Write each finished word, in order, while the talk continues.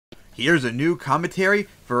Here's a new commentary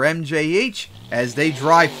for MJH as they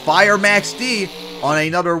drive Fire Max D on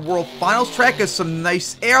another World Finals track as some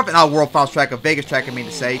nice air, not World Finals track, a Vegas track I mean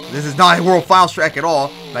to say. This is not a World Finals track at all.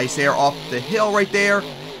 Nice air off the hill right there.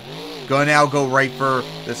 Gonna now go right for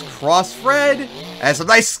this cross Fred. And some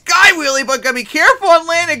nice sky wheelie, but gotta be careful on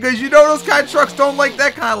landing because you know those kind of trucks don't like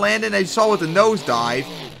that kind of landing. As you saw with the nosedive.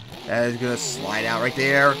 That is gonna slide out right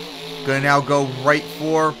there. Gonna now go right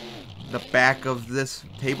for the back of this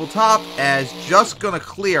tabletop as just gonna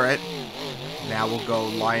clear it. Now we'll go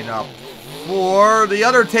line up for the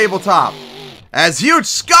other tabletop. As huge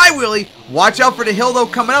sky wheelie. Watch out for the hill though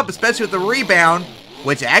coming up, especially with the rebound,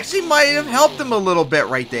 which actually might have helped him a little bit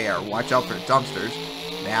right there. Watch out for the dumpsters.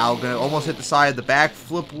 Now gonna almost hit the side of the back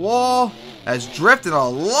flip wall. As drifting a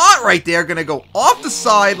lot right there. Gonna go off the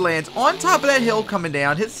side, lands on top of that hill coming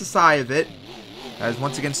down, hits the side of it. As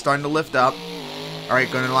once again starting to lift up.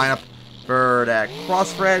 Alright, gonna line up for that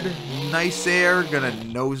cross Fred. Nice air. Gonna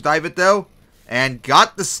nosedive it though. And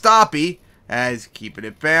got the stoppie. As keeping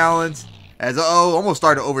it balanced. As almost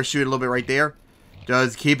started to overshoot a little bit right there.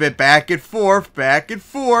 Does keep it back and forth. Back and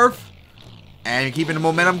forth. And keeping the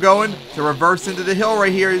momentum going to reverse into the hill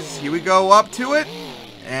right here. Here we go up to it.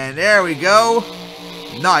 And there we go.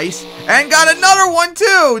 Nice. And got another one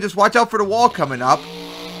too. Just watch out for the wall coming up.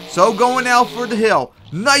 So going now for the hill.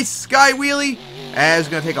 Nice sky wheelie. As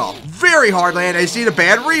going to take a very hard land. I see the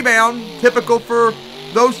bad rebound. Typical for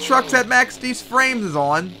those trucks that Max D's frames is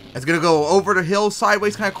on. It's going to go over the hill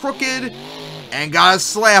sideways, kind of crooked. And got a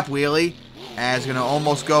slap wheelie. As going to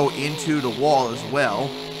almost go into the wall as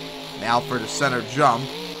well. Now for the center jump.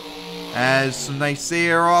 As some nice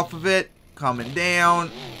air off of it. Coming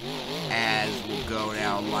down. As we'll go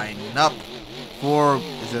now lining up for,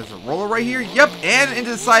 is there a roller right here? Yep, and into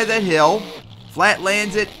the side of that hill. Flat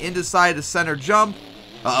lands it into the side of the center jump.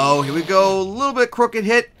 Uh-oh, here we go. A little bit crooked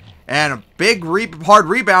hit. And a big hard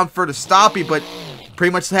rebound for the stoppie, but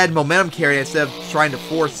pretty much had momentum carry instead of trying to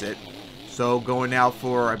force it. So going now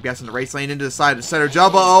for, I'm guessing, the race lane into the side of the center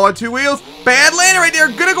jump. Uh-oh, on two wheels. Bad landing right there.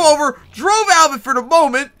 Gonna go over. Drove out of it for the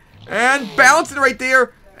moment. And bouncing right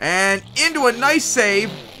there. And into a nice save.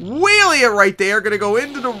 Wheelie it right there. Gonna go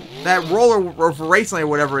into that roller or race lane or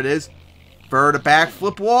whatever it is. For the back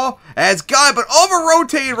flip wall. As got it, but over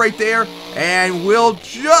rotated right there. And will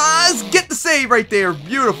just get the save right there.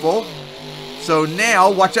 Beautiful. So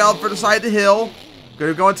now, watch out for the side of the hill.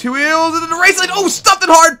 Gonna go on two wheels into the race lane. Oh, stuffed it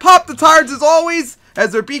hard. Popped the tires as always.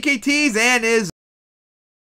 As their BKTs and is